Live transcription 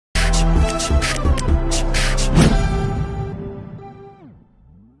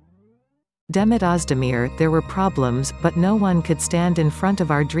Demet Özdemir, there were problems, but no one could stand in front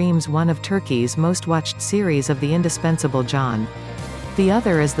of our dreams. One of Turkey's most watched series of the indispensable John. The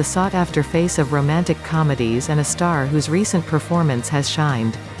other is the sought-after face of romantic comedies and a star whose recent performance has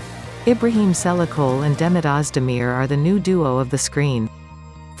shined. İbrahim Çelikol and Demet Özdemir are the new duo of the screen.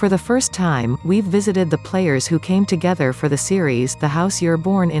 For the first time, we've visited the players who came together for the series The House You're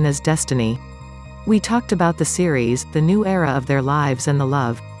Born In as Destiny. We talked about the series, the new era of their lives and the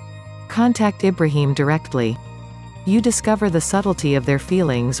love. Contact İbrahim directly. You discover the subtlety of their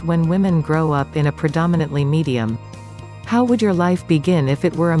feelings when women grow up in a predominantly medium. How would your life begin if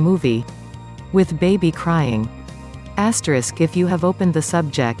it were a movie? With baby crying. Asterisk if you have opened the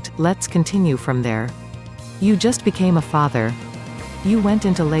subject, let's continue from there. You just became a father. You went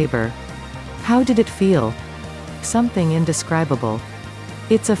into labor. How did it feel? Something indescribable.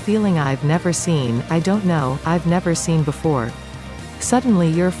 It's a feeling I've never seen, I don't know, I've never seen before. Suddenly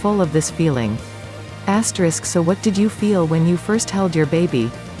you're full of this feeling. Asterisk so what did you feel when you first held your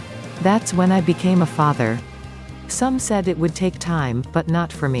baby? That's when I became a father. Some said it would take time, but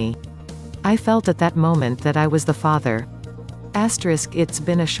not for me. I felt at that moment that I was the father. Asterisk it's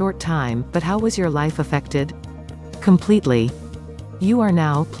been a short time, but how was your life affected? Completely. You are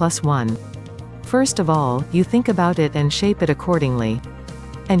now +1. First of all, you think about it and shape it accordingly.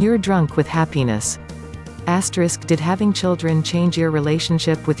 And you're drunk with happiness. Asterisk did having children change your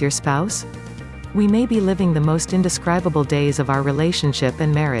relationship with your spouse? We may be living the most indescribable days of our relationship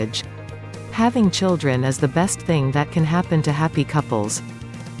and marriage. Having children is the best thing that can happen to happy couples.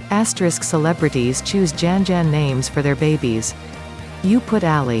 Asterisk celebrities choose Janjan names for their babies. You put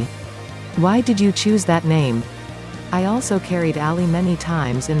Ali. Why did you choose that name? I also carried Ali many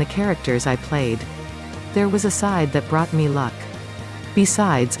times in the characters I played. There was a side that brought me luck.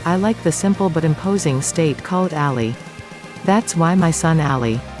 Besides, I like the simple but imposing state called Ali. That's why my son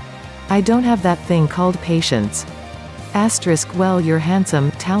Ali. I don't have that thing called patience. Asterisk well you're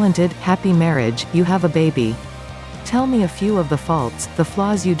handsome, talented, happy marriage, you have a baby. Tell me a few of the faults, the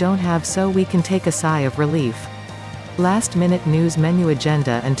flaws you don't have so we can take a sigh of relief. Last minute news menu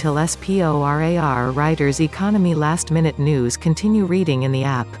agenda until SPORAR writers economy last minute news continue reading in the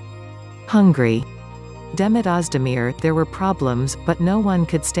app. Hungry. Demet Özdemir, there were problems, but no one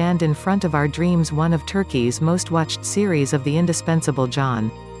could stand in front of our dreams. One of Turkey's most watched series of the indispensable John.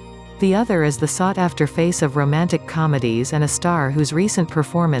 The other is the sought-after face of romantic comedies and a star whose recent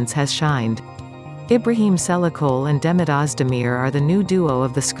performance has shined. İbrahim Çelikol and Demet Özdemir are the new duo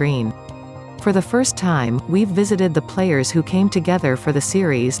of the screen. For the first time, we've visited the players who came together for the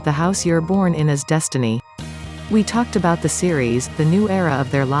series The House You're Born In as Destiny. We talked about the series, the new era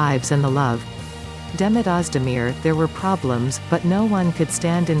of their lives and the love. Demet Özdemir, there were problems, but no one could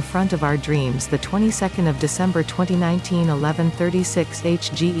stand in front of our dreams. The 22nd of December 2019 11:36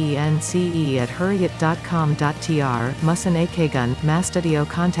 HGENCE at hurriyet.com.tr Musan Akagun, Mastudio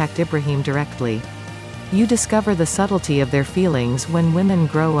contact İbrahim directly. You discover the subtlety of their feelings when women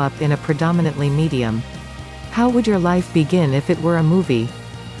grow up in a predominantly medium. How would your life begin if it were a movie?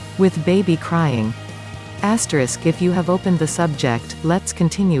 With baby crying. Asterisk if you have opened the subject, let's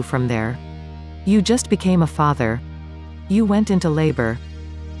continue from there. You just became a father. You went into labor.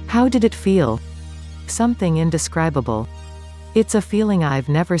 How did it feel? Something indescribable. It's a feeling I've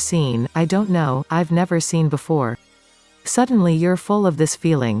never seen, I don't know, I've never seen before. Suddenly you're full of this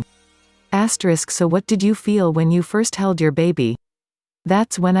feeling. Asterisk so what did you feel when you first held your baby?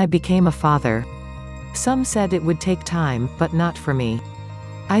 That's when I became a father. Some said it would take time, but not for me.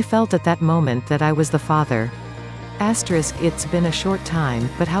 I felt at that moment that I was the father. Asterisk it's been a short time,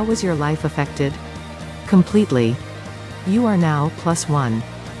 but how was your life affected? Completely. You are now +1.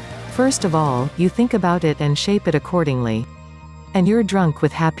 First of all, you think about it and shape it accordingly. And you're drunk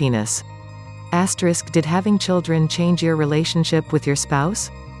with happiness. Asterisk did having children change your relationship with your spouse?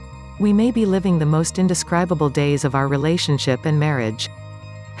 We may be living the most indescribable days of our relationship and marriage.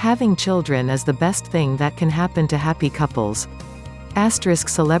 Having children is the best thing that can happen to happy couples. Asterisk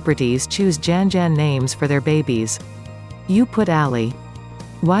celebrities choose Janjan names for their babies. You put Ali.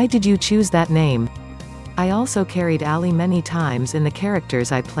 Why did you choose that name? I also carried Ali many times in the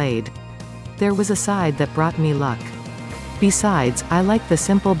characters I played. There was a side that brought me luck. Besides, I like the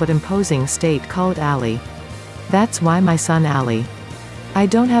simple but imposing state called Ali. That's why my son Ali. I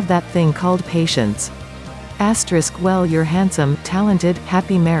don't have that thing called patience. Asterisk well you're handsome, talented,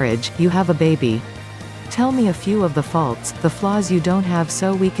 happy marriage, you have a baby. Tell me a few of the faults, the flaws you don't have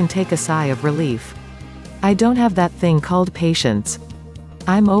so we can take a sigh of relief. I don't have that thing called patience.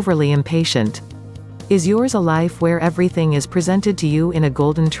 I'm overly impatient. Is yours a life where everything is presented to you in a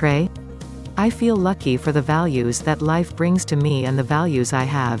golden tray? I feel lucky for the values that life brings to me and the values I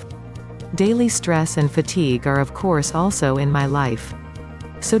have. Daily stress and fatigue are of course also in my life.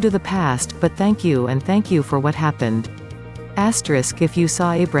 So do the past, but thank you and thank you for what happened. Asterisk if you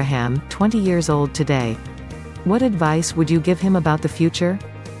saw Abraham, 20 years old today. What advice would you give him about the future?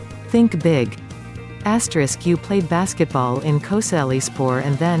 Think big. Asterisk you played basketball in Kocaelispor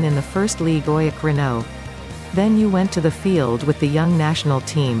and then in the First League Oyak Renault. Then you went to the field with the young national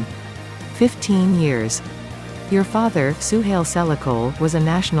team. 15 years. Your father, Suhail Selikol, was a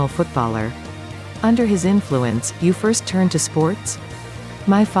national footballer. Under his influence, you first turned to sports?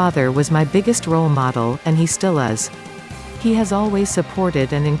 My father was my biggest role model, and he still is. He has always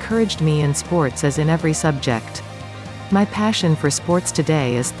supported and encouraged me in sports as in every subject. My passion for sports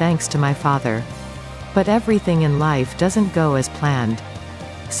today is thanks to my father. But everything in life doesn't go as planned.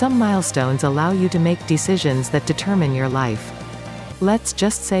 Some milestones allow you to make decisions that determine your life. Let's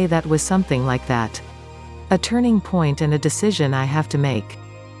just say that was something like that. A turning point and a decision I have to make.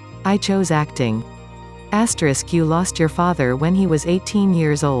 I chose acting. Asterisk you lost your father when he was 18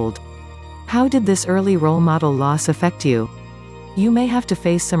 years old. How did this early role model loss affect you? You may have to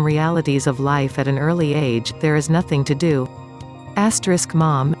face some realities of life at an early age, there is nothing to do. Asterisk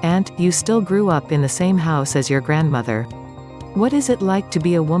mom, aunt, you still grew up in the same house as your grandmother. What is it like to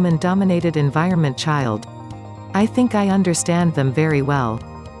be a woman-dominated environment child? I think I understand them very well.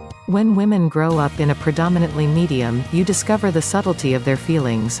 When women grow up in a predominantly medium, you discover the subtlety of their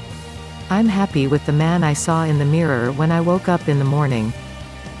feelings. I'm happy with the man I saw in the mirror when I woke up in the morning.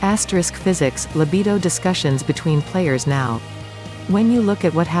 Asterisk physics, libido discussions between players now. When you look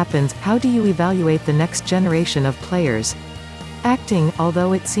at what happens, how do you evaluate the next generation of players? Acting,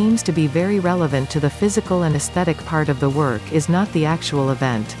 although it seems to be very relevant to the physical and aesthetic part of the work, is not the actual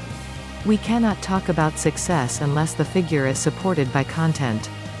event. We cannot talk about success unless the figure is supported by content.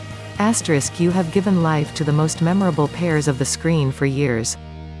 Asterisk you have given life to the most memorable pairs of the screen for years.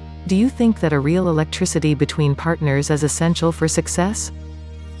 Do you think that a real electricity between partners is essential for success?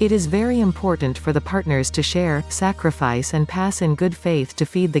 It is very important for the partners to share, sacrifice and pass in good faith to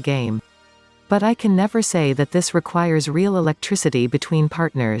feed the game. But I can never say that this requires real electricity between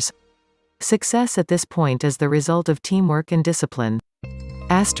partners. Success at this point is the result of teamwork and discipline.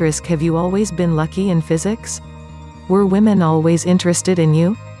 Asterisk have you always been lucky in physics? Were women always interested in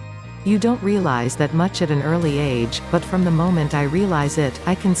you? You don't realize that much at an early age, but from the moment I realize it,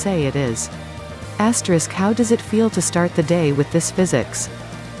 I can say it is. Asterisk how does it feel to start the day with this physics?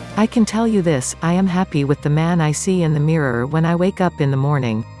 I can tell you this, I am happy with the man I see in the mirror when I wake up in the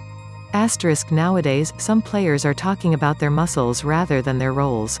morning. Asterisk nowadays, some players are talking about their muscles rather than their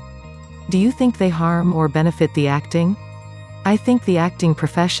roles. Do you think they harm or benefit the acting? I think the acting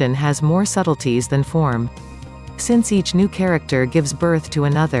profession has more subtleties than form. Since each new character gives birth to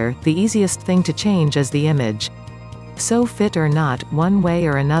another, the easiest thing to change is the image. So fit or not, one way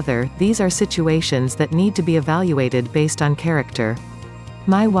or another, these are situations that need to be evaluated based on character.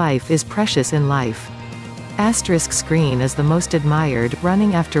 My wife is precious in life. Asterisk screen is the most admired,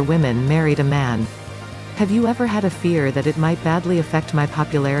 running after women married a man. Have you ever had a fear that it might badly affect my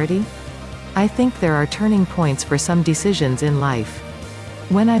popularity? I think there are turning points for some decisions in life.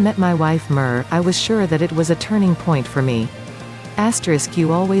 When I met my wife Mer, I was sure that it was a turning point for me. Asterisk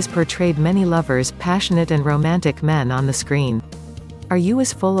you always portrayed many lovers, passionate and romantic men on the screen. Are you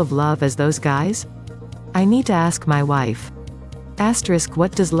as full of love as those guys? I need to ask my wife. Asterisk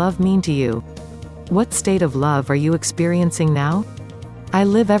what does love mean to you? What state of love are you experiencing now? I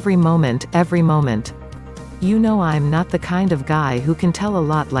live every moment, every moment. You know I'm not the kind of guy who can tell a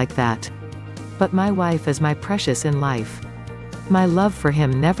lot like that. But my wife is my precious in life. My love for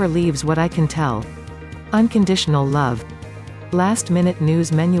him never leaves what I can tell. Unconditional love. Last minute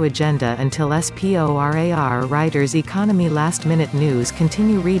news menu agenda until SPORAR writers economy last minute news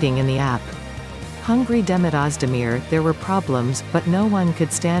continue reading in the app. Hungry Demet Özdemir, there were problems, but no one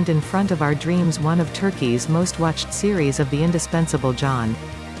could stand in front of our dreams. One of Turkey's most watched series of the indispensable John.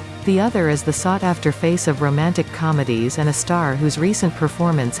 The other is the sought-after face of romantic comedies and a star whose recent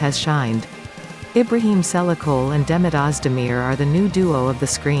performance has shined. Ibrahim Selikol and Demet Özdemir are the new duo of the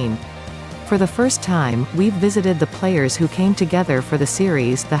screen. For the first time, we've visited the players who came together for the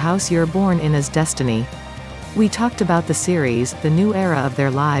series The House You're Born In as Destiny. We talked about the series, the new era of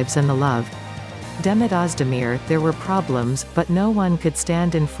their lives and the love. Demet Özdemir, there were problems, but no one could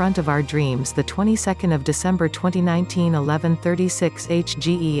stand in front of our dreams. The 22nd of December 2019 11:36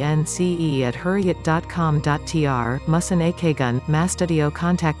 HGENCE at hurriyet.com.tr, Musan Akagun, Mastudio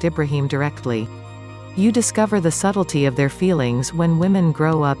contact Ibrahim directly. You discover the subtlety of their feelings when women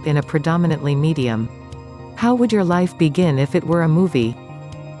grow up in a predominantly medium. How would your life begin if it were a movie?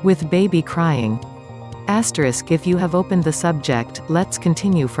 With baby crying. Asterisk if you have opened the subject, let's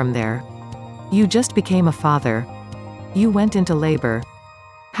continue from there. You just became a father. You went into labor.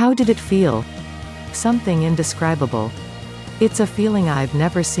 How did it feel? Something indescribable. It's a feeling I've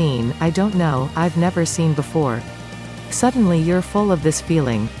never seen, I don't know, I've never seen before. Suddenly you're full of this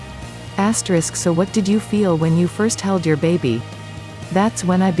feeling. Asterisk. So what did you feel when you first held your baby? That's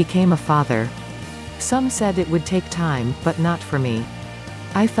when I became a father. Some said it would take time, but not for me.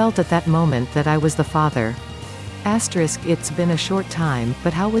 I felt at that moment that I was the father. Asterisk. It's been a short time,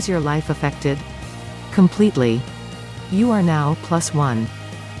 but how was your life affected? Completely. You are now +1.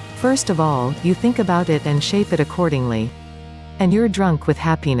 First of all, you think about it and shape it accordingly. And you're drunk with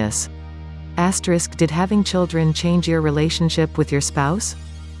happiness. Asterisk. Did having children change your relationship with your spouse?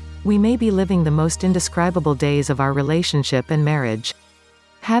 We may be living the most indescribable days of our relationship and marriage.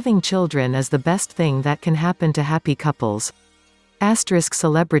 Having children is the best thing that can happen to happy couples. Asterisk.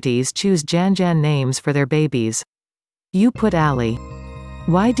 Celebrities choose Jan names for their babies. You put Ali.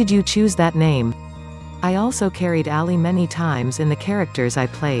 Why did you choose that name? I also carried Ali many times in the characters I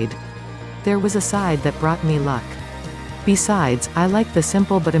played. There was a side that brought me luck. Besides, I like the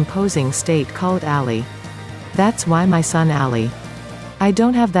simple but imposing state called Ali. That's why my son Ali. I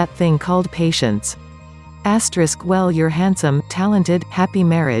don't have that thing called patience. Asterisk. Well, you're handsome, talented, happy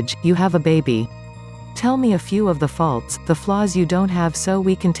marriage, you have a baby. Tell me a few of the faults, the flaws you don't have so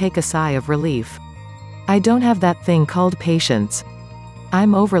we can take a sigh of relief. I don't have that thing called patience.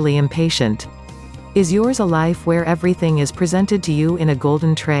 I'm overly impatient. Is yours a life where everything is presented to you in a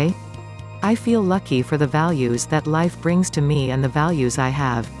golden tray? I feel lucky for the values that life brings to me and the values I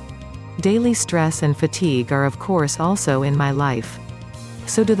have. Daily stress and fatigue are of course also in my life.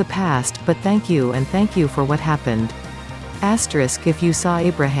 So to the past, but thank you and thank you for what happened. Asterisk. If you saw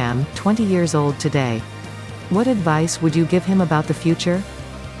Abraham, 20 years old today, what advice would you give him about the future?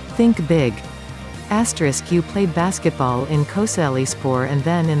 Think big. Asterisk. You played basketball in Kocaelispor and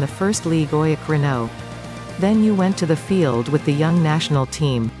then in the First League Oyak Renault. Then you went to the field with the young national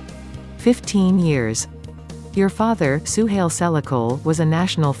team. 15 years. Your father, Suhail Selikol, was a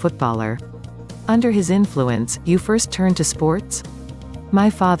national footballer. Under his influence, you first turned to sports? My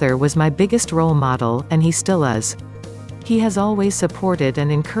father was my biggest role model, and he still is. He has always supported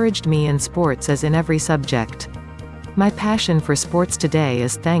and encouraged me in sports as in every subject. My passion for sports today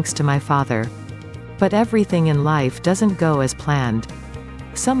is thanks to my father. But everything in life doesn't go as planned.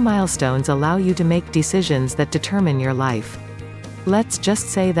 Some milestones allow you to make decisions that determine your life. Let's just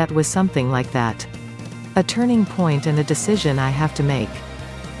say that was something like that. A turning point and a decision I have to make.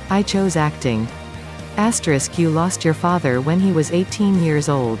 I chose acting. Asterisk. You lost your father when he was 18 years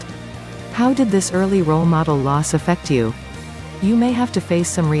old. How did this early role model loss affect you? You may have to face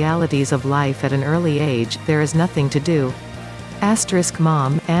some realities of life at an early age, there is nothing to do. Asterisk.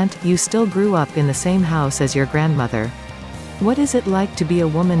 Mom, aunt, you still grew up in the same house as your grandmother. What is it like to be a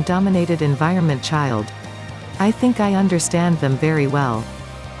woman-dominated environment child? I think I understand them very well.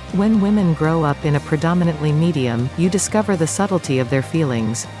 When women grow up in a predominantly medium, you discover the subtlety of their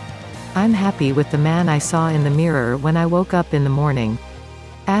feelings. I'm happy with the man I saw in the mirror when I woke up in the morning.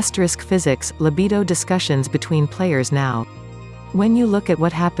 Asterisk. Physics, libido discussions between players now. When you look at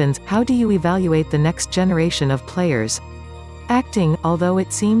what happens, how do you evaluate the next generation of players? Acting, although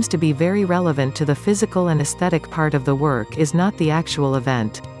it seems to be very relevant to the physical and aesthetic part of the work, is not the actual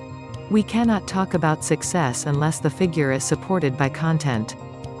event. We cannot talk about success unless the figure is supported by content.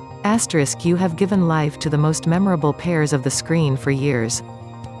 Asterisk. You have given life to the most memorable pairs of the screen for years.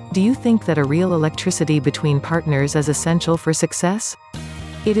 Do you think that a real electricity between partners is essential for success?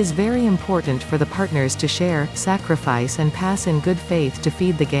 It is very important for the partners to share, sacrifice and pass in good faith to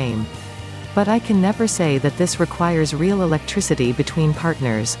feed the game. But I can never say that this requires real electricity between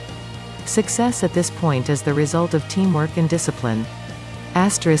partners. Success at this point is the result of teamwork and discipline.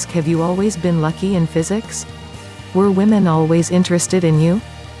 Asterisk. Have you always been lucky in physics? Were women always interested in you?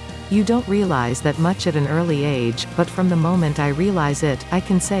 You don't realize that much at an early age, but from the moment I realize it, I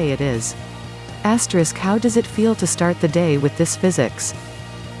can say it is. Asterisk. How does it feel to start the day with this physics?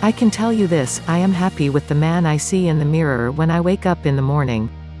 I can tell you this, I am happy with the man I see in the mirror when I wake up in the morning.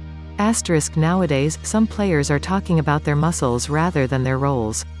 Asterisk. Nowadays, some players are talking about their muscles rather than their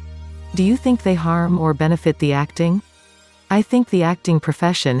roles. Do you think they harm or benefit the acting? I think the acting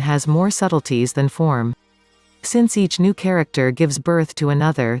profession has more subtleties than form. Since each new character gives birth to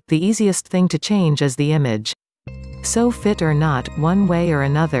another, the easiest thing to change is the image. So fit or not, one way or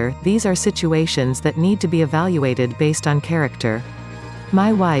another, these are situations that need to be evaluated based on character.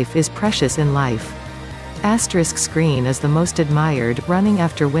 My wife is precious in life. Asterisk. Screen is the most admired, running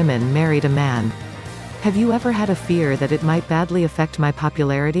after women married a man. Have you ever had a fear that it might badly affect my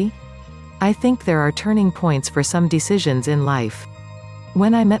popularity? I think there are turning points for some decisions in life.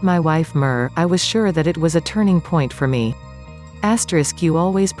 When I met my wife I was sure that it was a turning point for me. You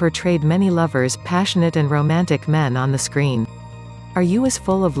always portrayed many lovers, passionate and romantic men on the screen. Are you as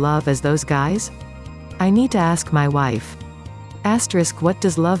full of love as those guys? I need to ask my wife. What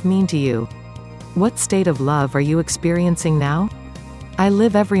does love mean to you? What state of love are you experiencing now? I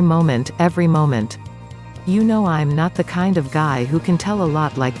live every moment, every moment. You know I'm not the kind of guy who can tell a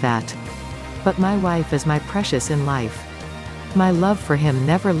lot like that. But my wife is my precious in life. My love for him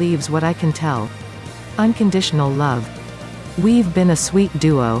never leaves what I can tell. Unconditional love. We've been a sweet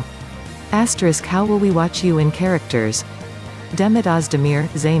duo. How will we watch you in characters? Demet Özdemir,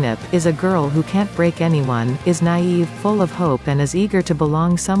 Zeynep, is a girl who can't break anyone, is naive, full of hope and is eager to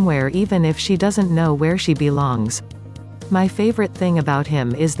belong somewhere even if she doesn't know where she belongs. My favorite thing about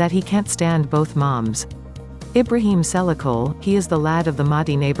him is that he can't stand both moms. İbrahim Selikol, he is the lad of the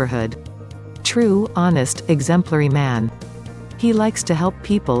Mahdi neighborhood. True, honest, exemplary man. He likes to help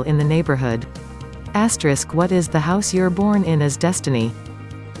people in the neighborhood. What is the house you're born in as destiny?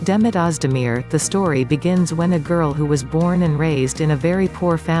 Demet Özdemir, the story begins when a girl who was born and raised in a very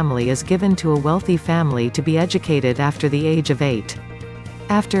poor family is given to a wealthy family to be educated after the age of 8.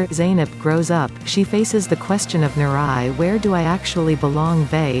 After Zeynep grows up, she faces the question of Nuray, where do I actually belong,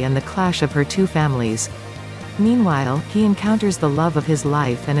 and the clash of her two families. Meanwhile, he encounters the love of his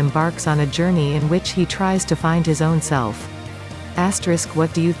life and embarks on a journey in which he tries to find his own self.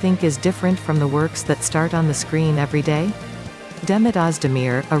 What do you think is different from the works that start on the screen every day? Demet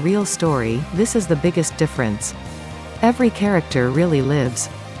Özdemir, a real story, this is the biggest difference. Every character really lives.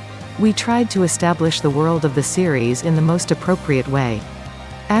 We tried to establish the world of the series in the most appropriate way.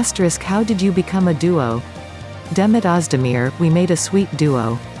 How did you become a duo? Demet Özdemir, we made a sweet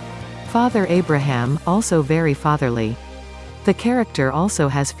duo. Father Abraham, also very fatherly. The character also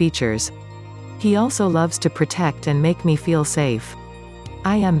has features. He also loves to protect and make me feel safe.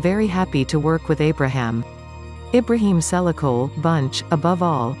 I am very happy to work with Abraham. İbrahim Selikol, bunch, above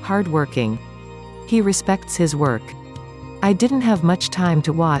all, hardworking. He respects his work. I didn't have much time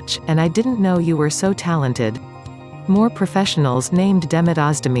to watch, and I didn't know you were so talented. More professionals named Demet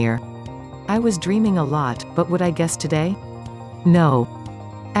Özdemir. I was dreaming a lot, but would I guess today? No.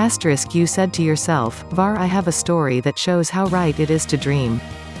 You said to yourself, I have a story that shows how right it is to dream.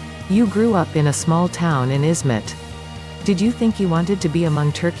 You grew up in a small town in Izmit. Did you think you wanted to be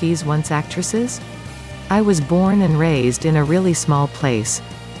among Turkey's once actresses? I was born and raised in a really small place.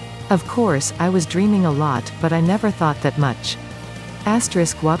 Of course, I was dreaming a lot, but I never thought that much.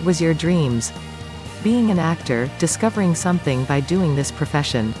 What was your dreams? Being an actor, discovering something by doing this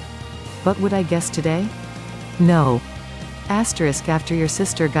profession. But would I guess today? No. After your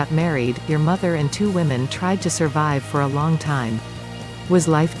sister got married, your mother and 2 women tried to survive for a long time. Was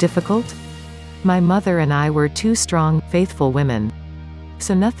life difficult? My mother and I were 2 strong, faithful women.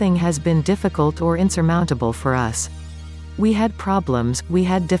 So nothing has been difficult or insurmountable for us. We had problems, we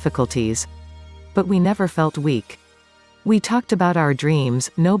had difficulties. But we never felt weak. We talked about our dreams,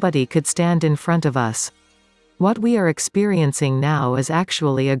 nobody could stand in front of us. What we are experiencing now is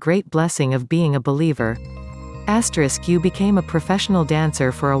actually a great blessing of being a believer. You became a professional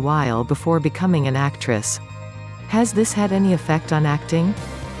dancer for a while before becoming an actress. Has this had any effect on acting?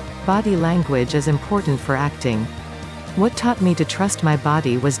 Body language is important for acting. What taught me to trust my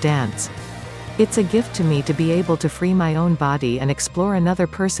body was dance. It's a gift to me to be able to free my own body and explore another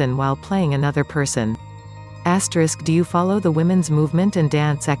person while playing another person. Do you follow the women's movement and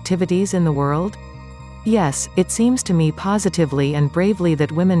dance activities in the world? Yes, it seems to me positively and bravely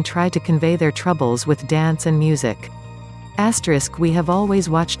that women try to convey their troubles with dance and music. We have always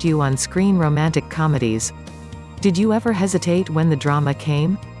watched you on screen romantic comedies. Did you ever hesitate when the drama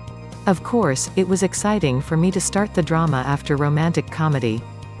came? Of course, it was exciting for me to start the drama after romantic comedy.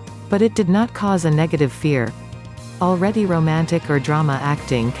 But it did not cause a negative fear. Already romantic or drama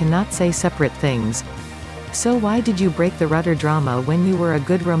acting cannot say separate things. So why did you break the rudder drama when you were a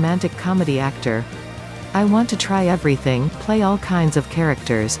good romantic comedy actor? I want to try everything, play all kinds of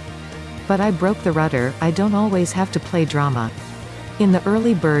characters. But I broke the rudder, I don't always have to play drama. In the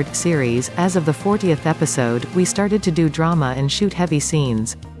early Bird series, as of the 40th episode, we started to do drama and shoot heavy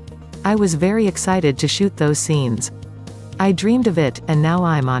scenes. I was very excited to shoot those scenes. I dreamed of it, and now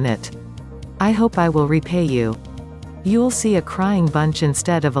I'm on it. I hope I will repay you. You'll see a crying bunch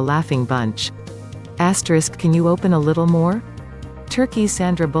instead of a laughing bunch. Can you open a little more? Turkey's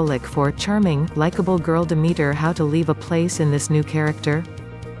Sandra Bullock for charming, likable girl Demeter. How to leave a place in this new character?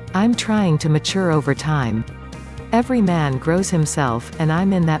 I'm trying to mature over time. Every man grows himself, and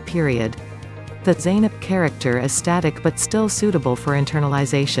I'm in that period. The Zeynep character is static but still suitable for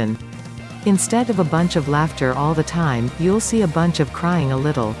internalization. Instead of a bunch of laughter all the time, you'll see a bunch of crying a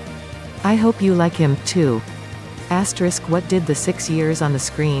little. I hope you like him, too. Asterisk. What did the 6 years on the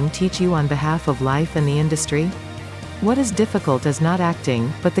screen teach you on behalf of life and the industry? What is difficult is not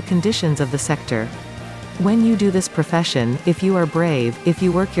acting, but the conditions of the sector. When you do this profession, if you are brave, if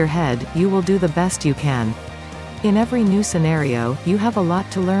you work your head, you will do the best you can. In every new scenario, you have a lot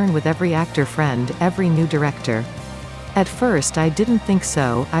to learn with every actor friend, every new director. At first I didn't think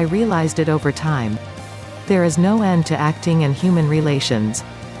so, I realized it over time. There is no end to acting and human relations.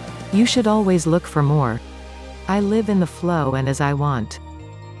 You should always look for more. I live in the flow and as I want.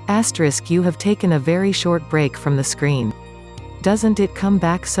 Asterisk. You have taken a very short break from the screen. Doesn't it come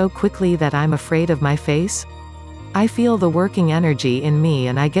back so quickly that I'm afraid of my face? I feel the working energy in me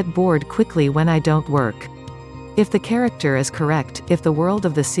and I get bored quickly when I don't work. If the character is correct, if the world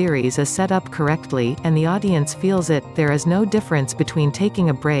of the series is set up correctly, and the audience feels it, there is no difference between taking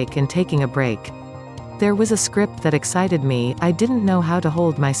a break and taking a break. There was a script that excited me, I didn't know how to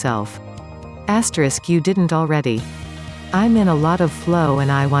hold myself. Asterisk. You didn't already. I'm in a lot of flow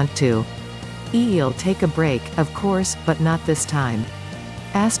and I want to. You'll take a break, of course, but not this time.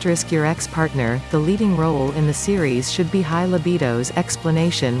 Asterisk. Your ex-partner, the leading role in the series should be high libido's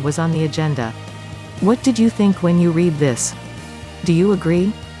explanation was on the agenda. What did you think when you read this? Do you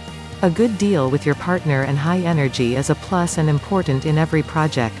agree? A good deal with your partner and high energy is a plus and important in every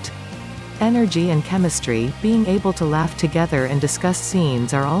project. Energy and chemistry, being able to laugh together and discuss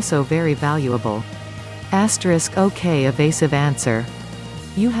scenes are also very valuable. Asterisk. Okay. Evasive answer.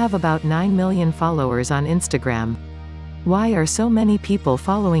 You have about 9 million followers on Instagram. Why are so many people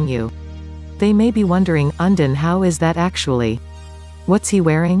following you? They may be wondering, Undin, how is that actually? What's he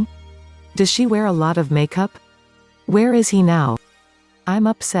wearing? Does she wear a lot of makeup? Where is he now? I'm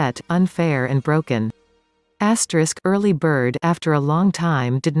upset, unfair and broken. Asterisk. Early bird, after a long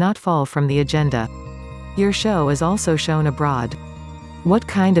time, did not fall from the agenda. Your show is also shown abroad. What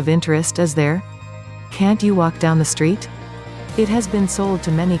kind of interest is there? Can't you walk down the street? It has been sold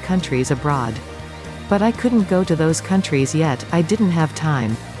to many countries abroad. But I couldn't go to those countries yet, I didn't have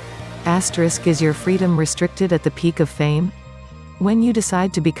time. Asterisk. Is your freedom restricted at the peak of fame? When you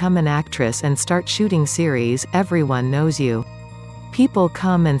decide to become an actress and start shooting series, everyone knows you. People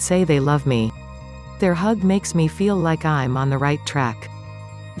come and say they love me. Their hug makes me feel like I'm on the right track.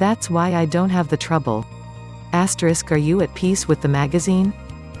 That's why I don't have the trouble. Asterisk. Are you at peace with the magazine?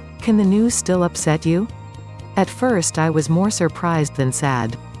 Can the news still upset you? At first I was more surprised than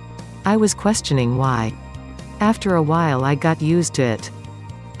sad. I was questioning why. After a while I got used to it.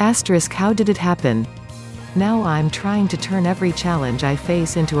 Asterisk. How did it happen? Now I'm trying to turn every challenge I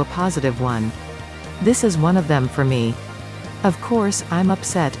face into a positive one. This is one of them for me. Of course, I'm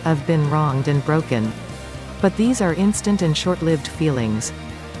upset, I've been wronged and broken. But these are instant and short-lived feelings.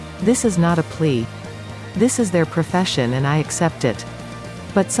 This is not a plea. This is their profession and I accept it.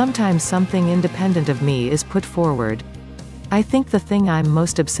 But sometimes something independent of me is put forward. I think the thing I'm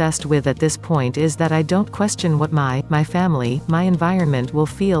most obsessed with at this point is that I don't question what my family, my environment will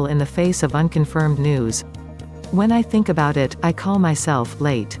feel in the face of unconfirmed news. When I think about it, I call myself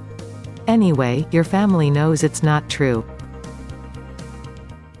late. Anyway, your family knows it's not true.